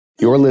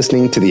You're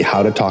listening to the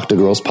How to Talk to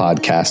Girls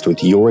podcast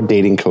with your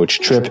dating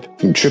coach, Trip,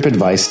 from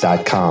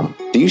tripadvice.com.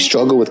 Do you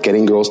struggle with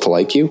getting girls to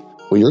like you?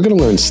 Well, you're going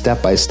to learn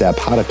step-by-step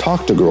how to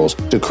talk to girls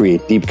to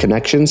create deep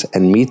connections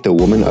and meet the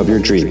woman of your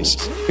dreams.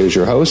 Here's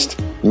your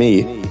host,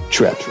 me,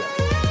 Trip.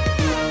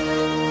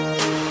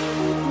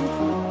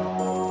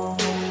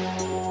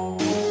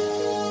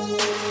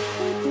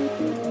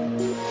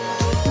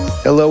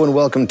 Hello and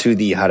welcome to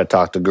the How to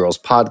Talk to Girls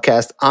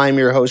podcast. I'm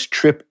your host,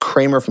 Trip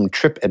Kramer from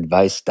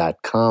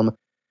tripadvice.com.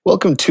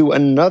 Welcome to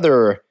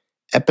another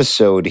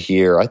episode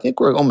here. I think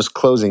we're almost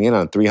closing in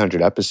on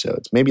 300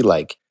 episodes, maybe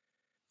like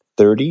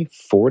 30,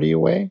 40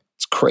 away.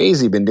 It's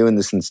crazy. Been doing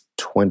this since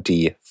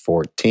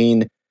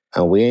 2014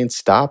 and we ain't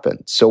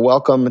stopping. So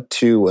welcome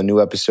to a new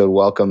episode.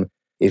 Welcome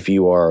if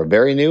you are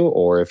very new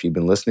or if you've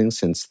been listening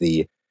since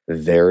the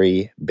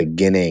very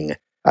beginning.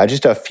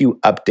 Just a few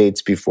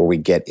updates before we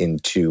get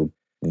into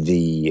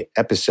the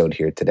episode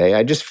here today.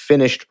 I just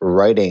finished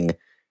writing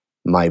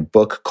my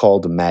book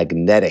called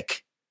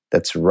Magnetic.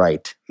 That's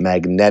right,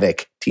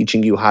 Magnetic,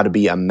 teaching you how to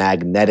be a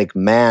magnetic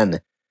man.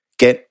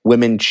 Get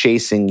women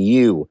chasing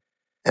you.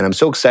 And I'm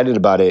so excited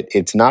about it.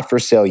 It's not for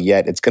sale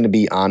yet. It's going to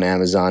be on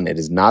Amazon. It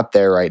is not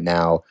there right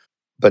now,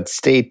 but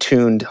stay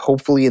tuned.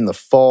 Hopefully in the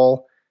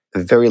fall,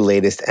 the very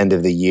latest end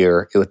of the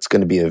year, it's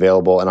going to be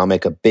available and I'll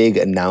make a big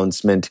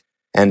announcement.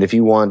 And if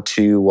you want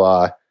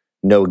to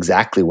know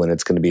exactly when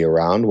it's going to be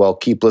around, well,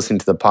 keep listening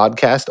to the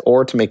podcast,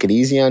 or to make it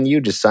easy on you,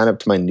 just sign up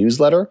to my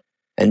newsletter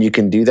and you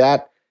can do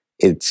that.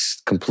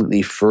 It's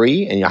completely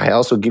free. And I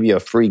also give you a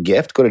free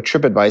gift. Go to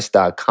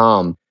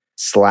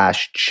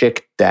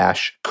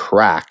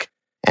tripadvice.com/chick-crack.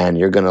 And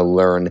you're going to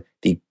learn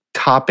the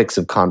topics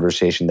of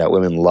conversation that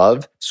women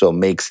love. So it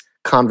makes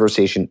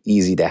conversation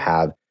easy to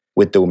have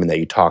with the women that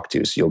you talk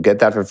to. So you'll get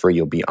that for free.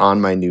 You'll be on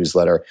my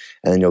newsletter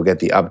and then you'll get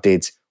the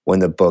updates when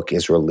the book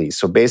is released.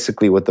 So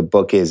basically what the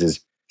book is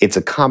it's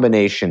a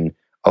combination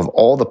of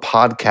all the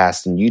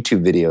podcasts and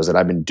YouTube videos that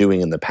I've been doing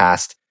in the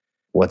past.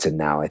 What's it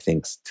now? I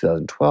think it's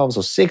 2012.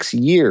 So 6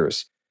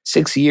 years.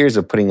 6 years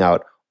of putting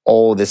out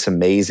all this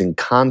amazing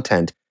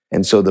content.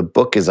 And so the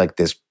book is like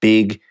this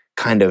big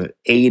kind of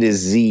A to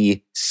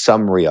Z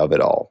summary of it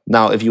all.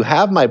 Now, if you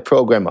have my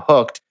program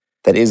Hooked,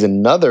 that is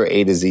another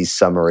A to Z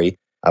summary,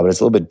 but it's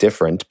a little bit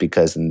different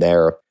because in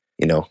there,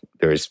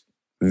 there's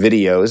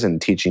videos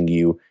and teaching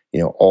you,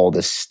 all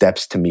the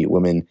steps to meet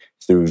women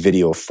through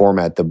video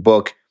format. The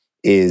book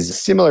is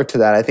similar to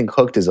that. I think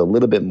Hooked is a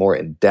little bit more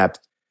in depth.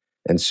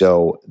 And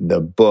so the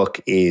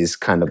book is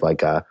kind of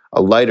like a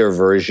lighter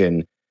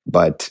version,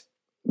 but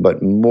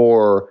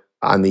more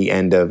on the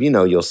end of,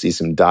 you'll see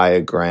some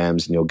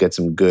diagrams and you'll get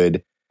some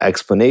good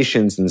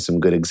explanations and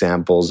some good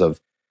examples of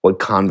what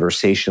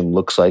conversation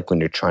looks like when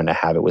you're trying to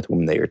have it with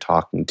women that you're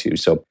talking to.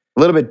 So a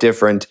little bit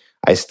different.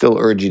 I still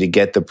urge you to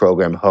get the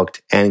program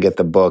Hooked and get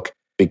the book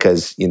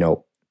because,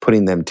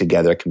 putting them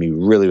together can be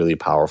really, really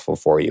powerful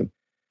for you.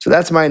 So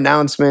that's my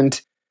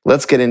announcement.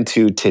 Let's get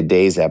into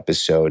today's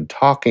episode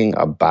talking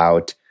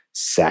about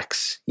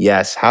sex.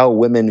 Yes, how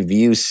women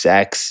view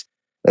sex.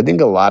 I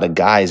think a lot of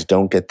guys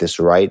don't get this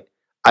right.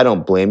 I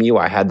don't blame you.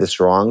 I had this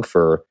wrong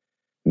for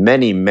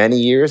many, many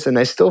years, and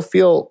I still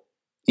feel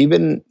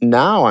even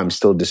now I'm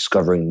still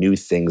discovering new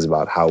things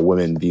about how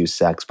women view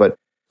sex. But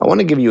I want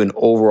to give you an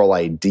overall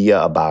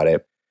idea about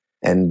it.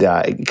 And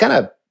it kind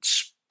of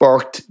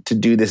sparked to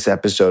do this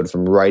episode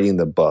from writing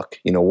the book.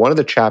 One of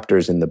the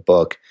chapters in the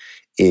book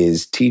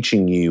is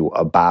teaching you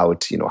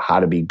about, how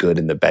to be good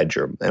in the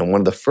bedroom. And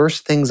one of the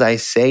first things I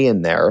say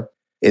in there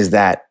is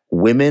that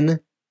women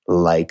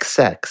like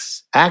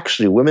sex.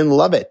 Actually, women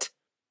love it.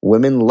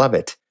 Women love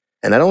it.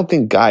 And I don't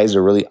think guys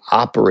are really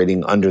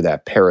operating under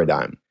that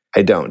paradigm.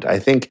 I don't. I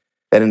think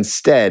that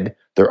instead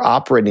they're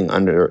operating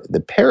under the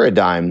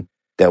paradigm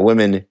that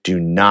women do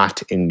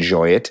not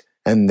enjoy it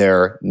and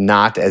they're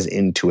not as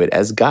into it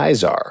as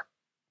guys are.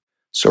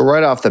 So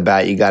right off the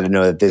bat, you got to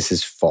know that this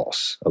is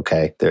false,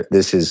 okay?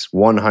 This is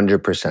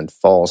 100%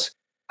 false.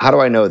 How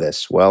do I know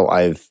this? Well,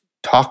 I've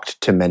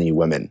talked to many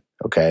women,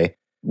 okay?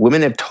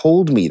 Women have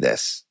told me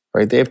this,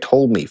 right? They have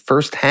told me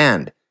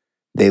firsthand.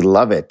 They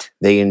love it.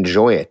 They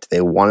enjoy it.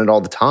 They want it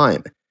all the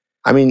time.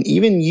 I mean,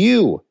 even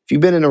you, if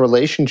you've been in a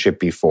relationship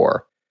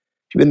before,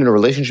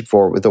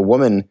 with a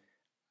woman,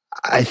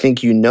 I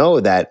think you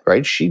know that,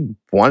 right? She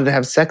wanted to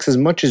have sex as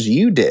much as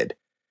you did.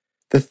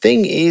 The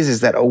thing is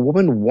that a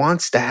woman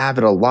wants to have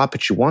it a lot,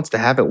 but she wants to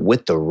have it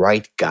with the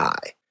right guy,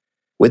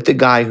 with the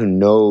guy who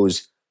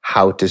knows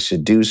how to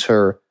seduce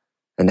her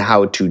and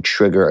how to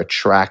trigger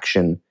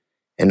attraction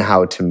and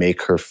how to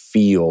make her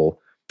feel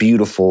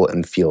beautiful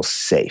and feel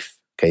safe.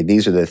 Okay,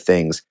 these are the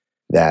things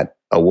that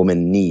a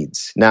woman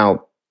needs.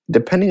 Now,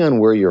 depending on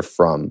where you're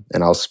from,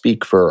 and I'll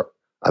speak for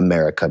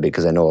America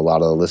because I know a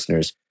lot of the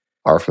listeners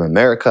are from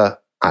America.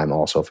 I'm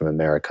also from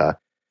America.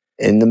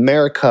 In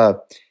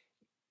America,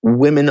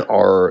 women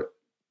are,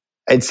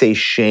 I'd say,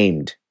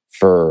 shamed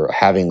for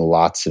having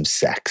lots of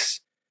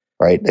sex,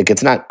 right? Like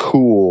it's not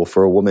cool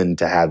for a woman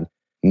to have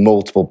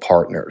multiple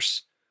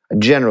partners.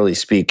 Generally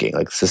speaking,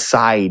 like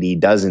society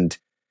doesn't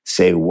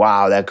say,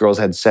 wow, that girl's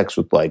had sex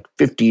with like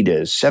 50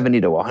 to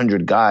 70 to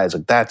 100 guys.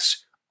 Like,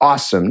 that's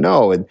awesome.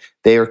 No,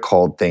 they are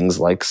called things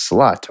like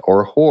slut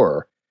or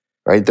whore,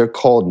 right? They're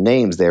called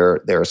names. They're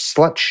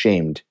slut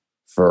shamed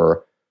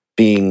for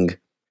being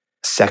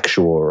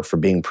sexual or for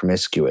being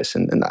promiscuous.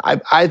 And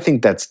I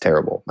think that's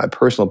terrible. My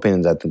personal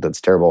opinion is I think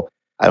that's terrible.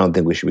 I don't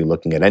think we should be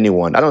looking at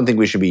anyone. I don't think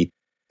we should be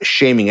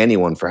shaming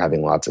anyone for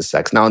having lots of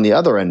sex. Now, on the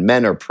other end,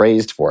 men are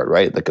praised for it,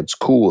 right? Like, it's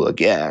cool. Like,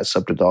 yeah, I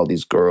slept with all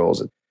these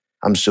girls.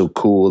 I'm so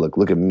cool. Like,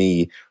 look at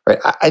me, right?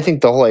 I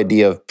think the whole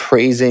idea of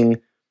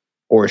praising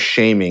or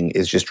shaming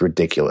is just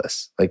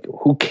ridiculous. Like,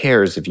 who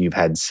cares if you've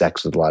had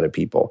sex with a lot of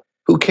people?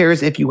 Who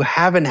cares if you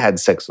haven't had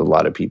sex with a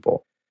lot of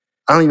people?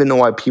 I don't even know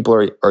why people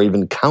are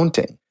even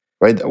counting,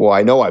 right? Well,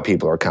 I know why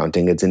people are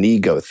counting. It's an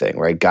ego thing,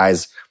 right?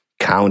 Guys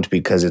count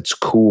because it's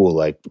cool.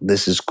 Like,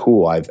 this is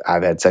cool. I've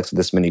had sex with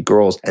this many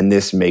girls and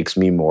this makes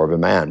me more of a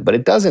man. But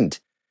it doesn't.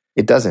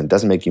 It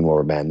doesn't make you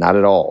more of a man. Not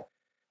at all.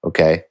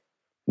 Okay?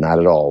 Not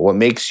at all. What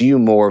makes you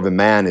more of a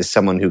man is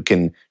someone who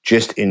can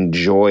just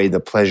enjoy the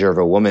pleasure of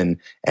a woman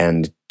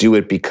and do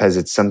it because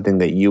it's something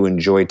that you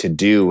enjoy to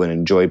do and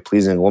enjoy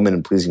pleasing a woman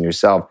and pleasing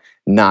yourself,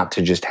 not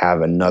to just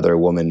have another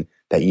woman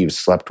that you've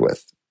slept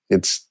with.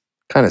 It's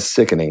kind of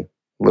sickening,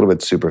 a little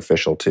bit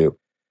superficial too,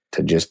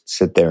 to just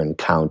sit there and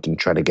count and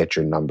try to get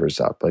your numbers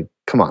up. Like,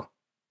 come on.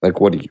 Like,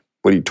 what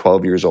are you,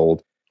 12 years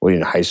old? What are you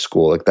in high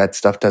school? Like, that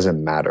stuff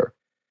doesn't matter.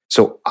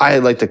 So I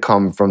like to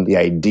come from the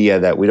idea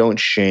that we don't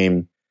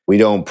shame, we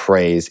don't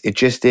praise. It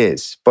just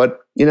is. But,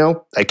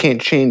 I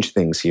can't change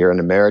things here in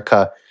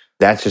America.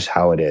 That's just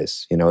how it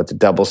is. It's a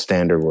double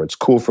standard where it's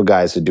cool for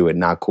guys to do it,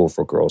 not cool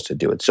for girls to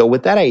do it. So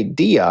with that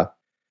idea,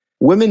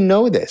 women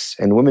know this,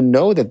 and women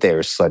know that they're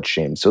slut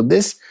shamed. So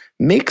this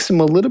makes them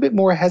a little bit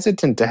more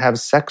hesitant to have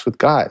sex with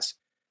guys.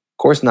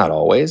 Of course, not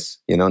always,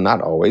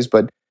 not always,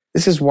 but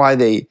this is why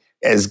they,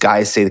 as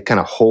guys say, kind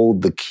of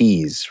hold the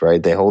keys,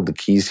 right? They hold the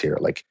keys here.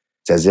 Like,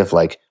 it's as if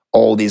like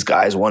all these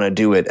guys want to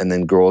do it, and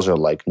then girls are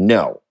like,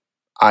 no,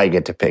 I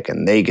get to pick,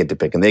 and they get to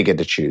pick, and they get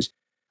to choose.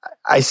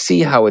 I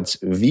see how it's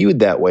viewed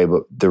that way,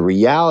 but the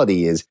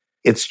reality is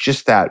it's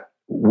just that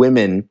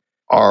women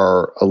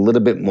are a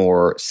little bit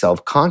more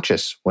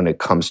self-conscious when it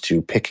comes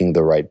to picking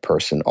the right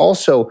person.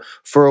 Also,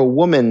 for a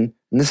woman,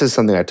 and this is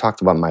something I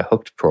talked about in my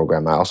Hooked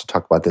program, I also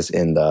talked about this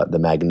in the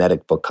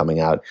Magnetic book coming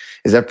out,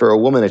 is that for a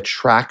woman,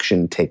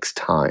 attraction takes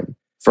time.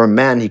 For a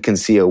man, he can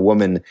see a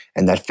woman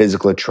and that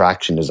physical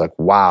attraction is like,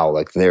 wow,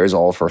 like there's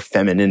all for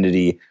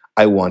femininity.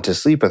 I want to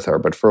sleep with her.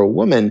 But for a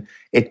woman,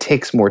 it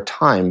takes more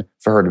time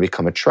for her to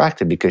become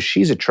attracted because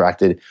she's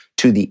attracted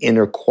to the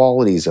inner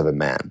qualities of a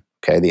man.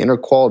 Okay, the inner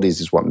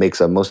qualities is what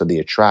makes up most of the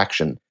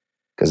attraction,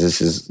 because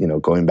this is,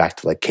 going back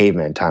to like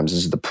caveman times,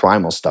 this is the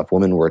primal stuff.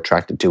 Women were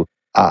attracted to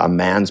a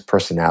man's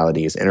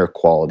personality, his inner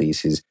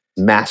qualities, his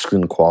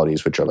masculine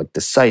qualities, which are like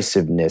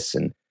decisiveness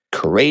and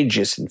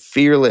courageous and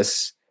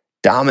fearless,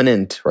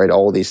 dominant, right?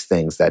 All these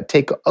things that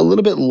take a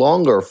little bit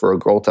longer for a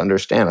girl to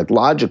understand. Like,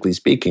 logically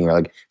speaking, right?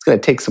 Like, it's going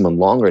to take someone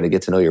longer to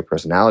get to know your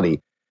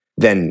personality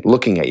than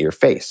looking at your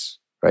face,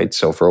 right?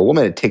 So for a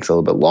woman, it takes a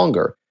little bit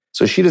longer.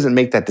 So she doesn't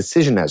make that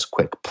decision as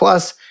quick.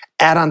 Plus,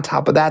 add on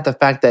top of that the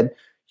fact that,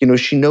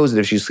 she knows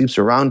that if she sleeps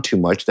around too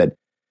much, that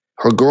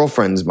her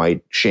girlfriends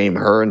might shame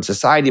her and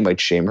society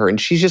might shame her. And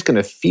she's just going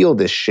to feel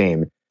this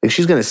shame. Like,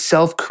 she's going to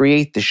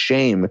self-create the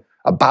shame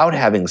about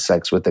having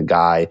sex with a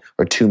guy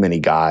or too many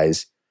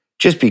guys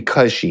just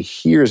because she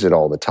hears it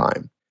all the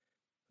time.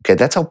 Okay,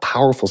 that's how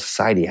powerful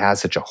society has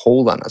such a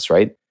hold on us,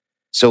 right?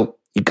 So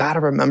you got to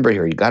remember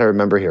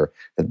here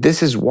that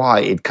this is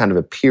why it kind of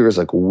appears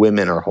like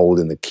women are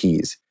holding the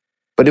keys.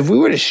 But if we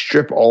were to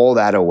strip all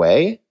that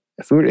away,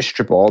 I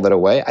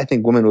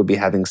think women would be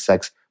having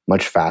sex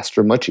much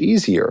faster, much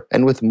easier,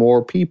 and with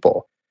more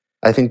people.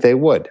 I think they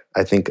would.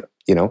 I think,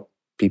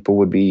 people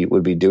would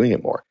be doing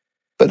it more.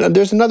 But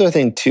there's another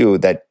thing too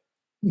that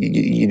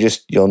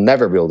you'll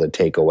never be able to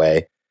take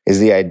away, is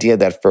the idea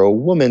that for a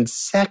woman,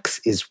 sex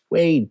is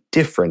way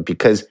different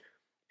because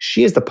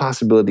she has the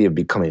possibility of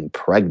becoming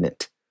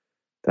pregnant.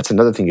 That's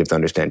another thing you have to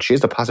understand. She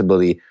has the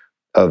possibility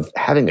of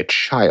having a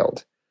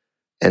child.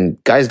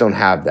 And guys don't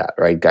have that,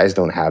 right? Guys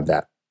don't have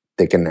that.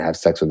 They can have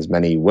sex with as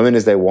many women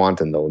as they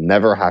want, and they'll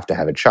never have to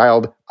have a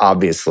child,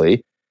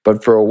 obviously.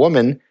 But for a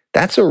woman,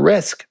 that's a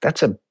risk.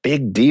 That's a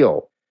big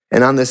deal.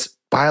 And on this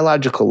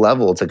biological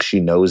level, it's like she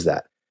knows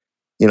that.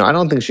 I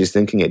don't think she's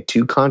thinking it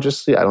too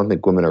consciously. I don't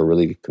think women are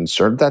really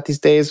concerned with that these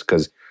days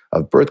because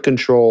of birth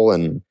control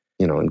and,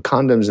 and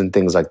condoms and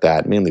things like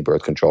that, mainly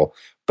birth control.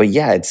 But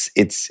yeah,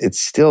 it's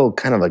still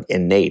kind of like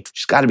innate.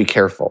 She's got to be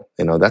careful.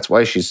 That's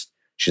why she's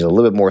a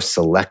little bit more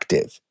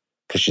selective,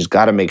 because she's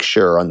got to make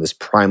sure on this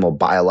primal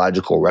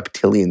biological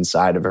reptilian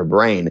side of her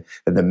brain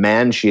that the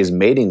man she is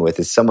mating with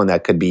is someone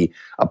that could be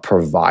a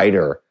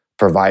provider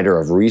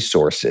of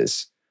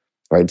resources,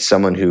 right?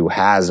 Someone who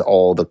has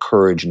all the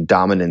courage and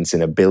dominance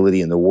and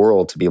ability in the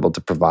world to be able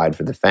to provide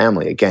for the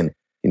family. Again,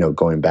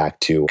 going back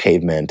to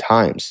caveman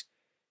times.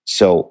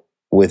 So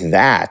with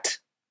that,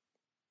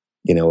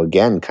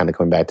 again, kind of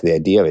coming back to the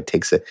idea of it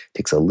takes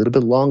a little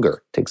bit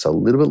longer. It takes a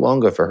little bit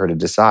longer for her to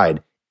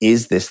decide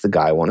is this the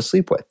guy I want to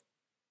sleep with?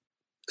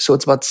 So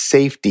it's about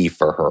safety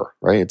for her,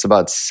 right? It's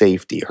about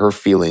safety, her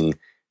feeling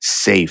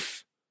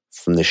safe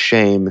from the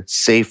shame,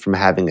 safe from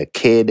having a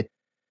kid.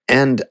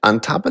 And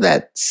on top of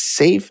that,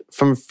 safe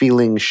from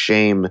feeling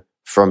shame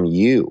from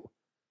you.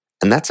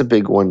 And that's a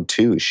big one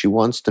too. She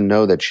wants to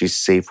know that she's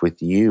safe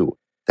with you,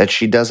 that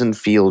she doesn't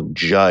feel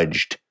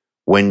judged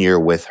when you're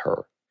with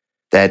her,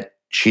 that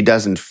she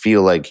doesn't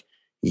feel like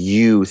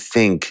you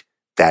think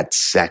that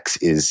sex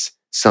is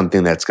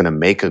something that's going to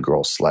make a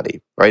girl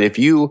slutty, right? If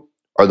you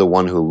are the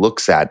one who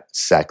looks at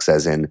sex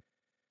as in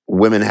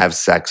women have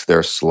sex,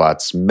 they're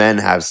sluts, men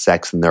have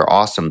sex and they're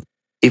awesome.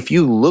 If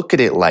you look at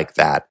it like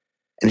that,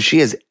 and she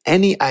has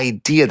any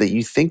idea that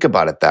you think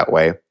about it that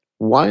way,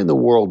 why in the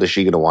world is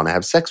she going to want to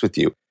have sex with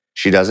you?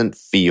 She doesn't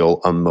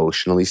feel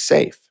emotionally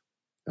safe.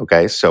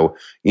 Okay, so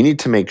you need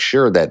to make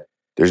sure that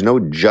there's no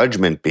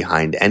judgment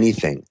behind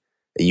anything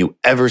that you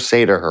ever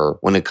say to her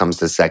when it comes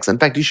to sex. In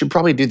fact, you should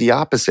probably do the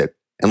opposite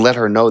and let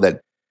her know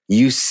that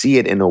you see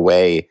it in a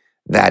way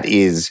that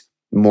is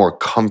more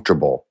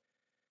comfortable.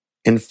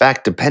 In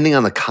fact, depending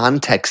on the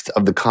context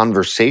of the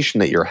conversation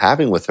that you're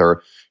having with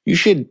her, you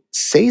should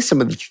say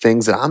some of the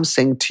things that I'm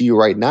saying to you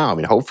right now. I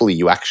mean, hopefully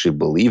you actually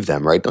believe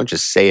them, right? Don't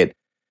just say it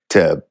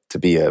to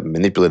be a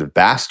manipulative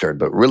bastard,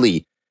 but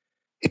really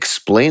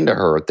explain to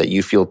her that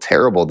you feel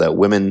terrible that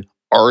women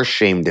are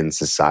shamed in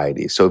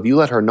society. So if you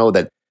let her know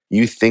that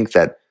you think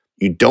that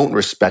you don't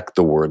respect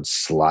the word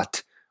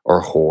slut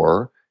or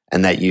whore,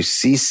 and that you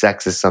see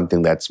sex as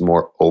something that's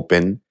more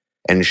open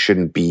and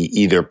shouldn't be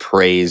either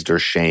praised or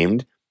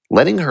shamed,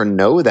 letting her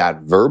know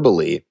that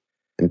verbally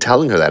and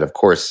telling her that, of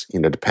course,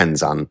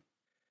 depends on,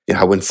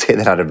 I wouldn't say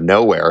that out of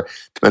nowhere.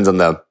 Depends on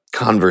the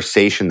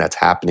conversation that's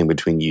happening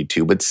between you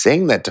two. But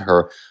saying that to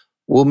her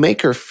will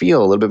make her feel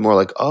a little bit more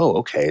like, oh,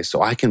 okay,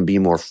 so I can be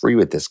more free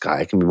with this guy.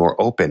 I can be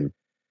more open.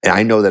 And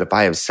I know that if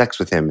I have sex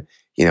with him,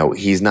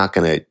 he's not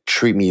going to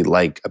treat me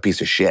like a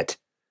piece of shit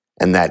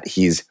and that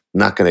he's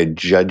not going to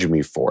judge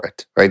me for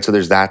it, right? So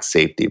there's that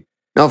safety.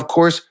 Now, of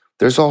course,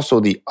 there's also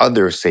the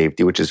other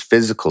safety, which is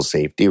physical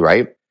safety,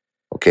 right?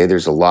 Okay,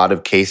 there's a lot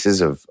of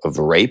cases of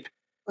rape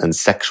and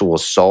sexual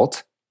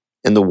assault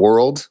in the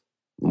world,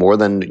 more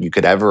than you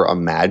could ever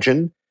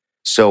imagine.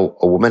 So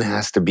a woman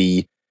has to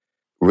be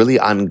really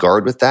on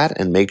guard with that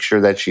and make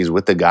sure that she's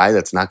with a guy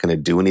that's not going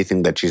to do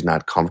anything that she's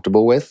not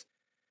comfortable with.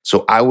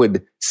 So I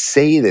would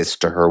say this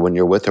to her when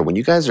you're with her. When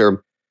you guys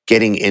are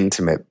getting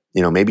intimate,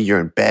 maybe you're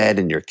in bed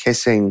and you're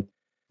kissing.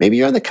 Maybe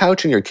you're on the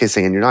couch and you're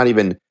kissing and you're not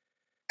even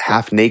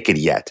half naked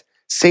yet.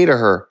 Say to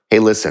her, hey,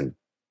 listen,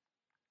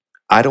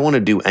 I don't want to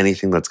do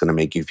anything that's going to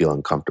make you feel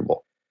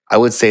uncomfortable. I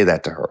would say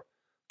that to her.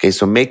 Okay,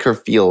 so make her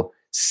feel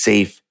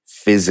safe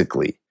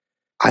physically.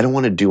 I don't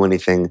want to do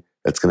anything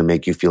that's going to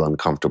make you feel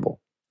uncomfortable.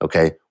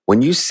 Okay,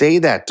 when you say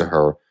that to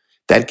her,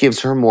 that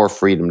gives her more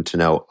freedom to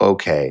know,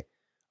 okay,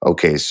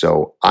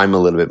 so I'm a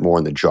little bit more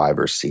in the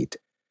driver's seat.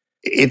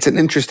 It's an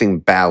interesting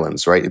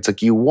balance, right? It's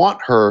like you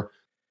want her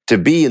to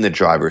be in the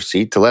driver's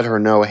seat to let her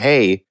know,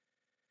 hey,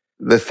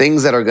 the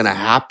things that are going to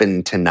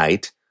happen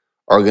tonight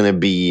are going to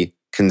be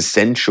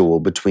consensual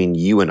between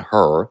you and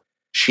her.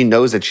 She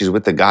knows that she's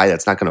with the guy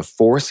that's not going to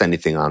force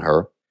anything on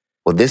her.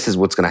 Well, this is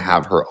what's going to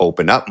have her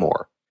open up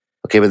more.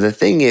 Okay, but the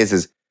thing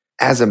is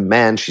as a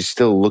man, she's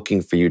still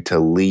looking for you to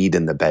lead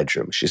in the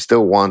bedroom. She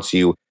still wants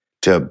you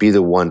to be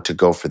the one to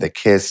go for the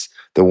kiss,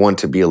 the one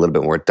to be a little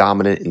bit more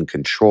dominant in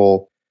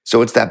control.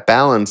 So it's that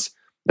balance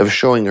of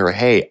showing her,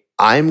 hey,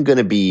 I'm going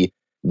to be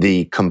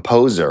the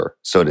composer,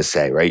 so to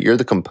say, right? You're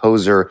the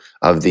composer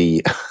of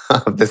the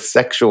of the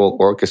sexual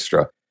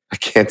orchestra. I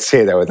can't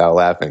say that without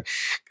laughing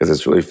because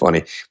it's really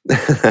funny.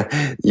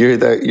 You're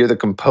the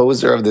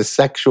composer of the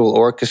sexual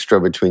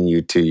orchestra between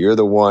you two. You're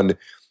the one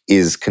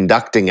is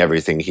conducting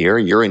everything here.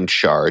 You're in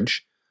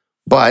charge.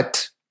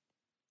 But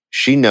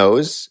she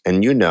knows,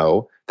 and you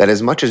know, that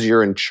as much as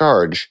you're in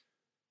charge,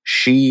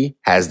 she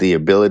has the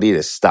ability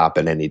to stop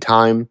at any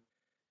time,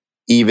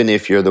 even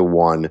if you're the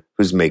one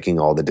who's making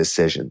all the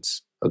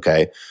decisions.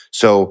 Okay?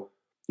 So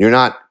you're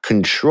not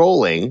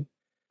controlling,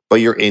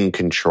 but you're in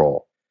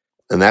control.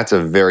 And that's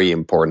a very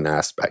important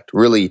aspect.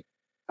 Really,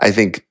 I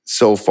think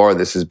so far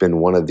this has been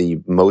one of the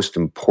most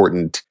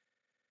important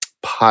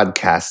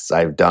podcasts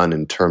I've done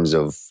in terms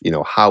of,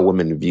 how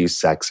women view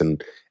sex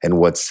and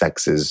what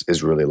sex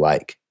is really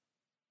like.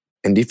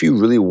 And if you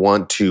really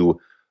want to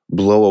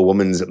blow a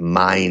woman's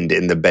mind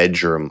in the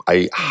bedroom,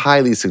 I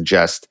highly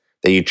suggest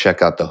that you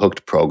check out the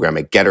Hooked program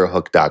at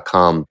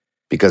getherhooked.com,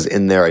 because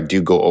in there I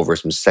do go over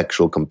some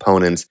sexual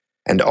components.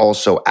 And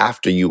also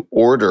after you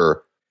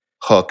order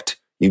Hooked,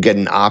 you get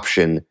an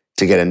option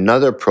to get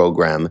another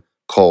program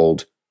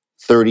called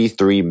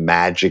 33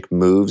 Magic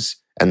Moves.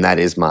 And that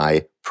is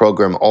my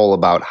program all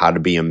about how to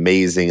be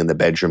amazing in the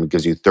bedroom. It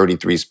gives you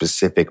 33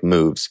 specific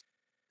moves.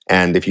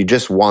 And if you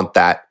just want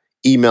that,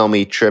 email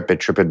me,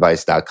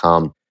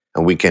 trip@tripadvice.com,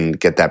 and we can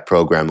get that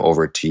program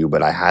over to you.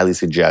 But I highly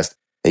suggest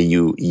that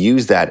you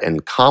use that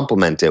and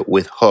complement it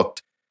with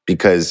Hooked,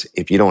 because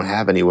if you don't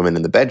have any women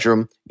in the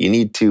bedroom, you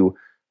need to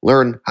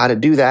learn how to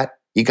do that.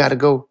 You got to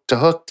go to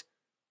Hooked.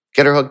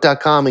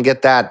 Getherhooked.com and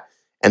get that.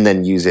 and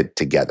then use it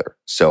together.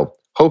 So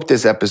hope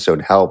this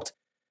episode helped.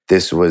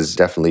 This was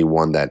definitely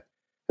one that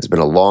has been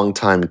a long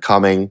time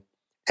coming.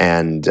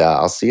 And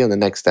I'll see you on the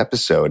next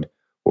episode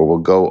where we'll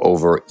go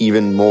over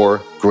even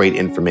more great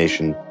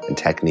information and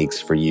techniques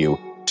for you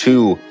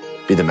to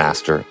be the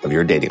master of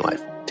your dating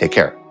life. Take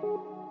care.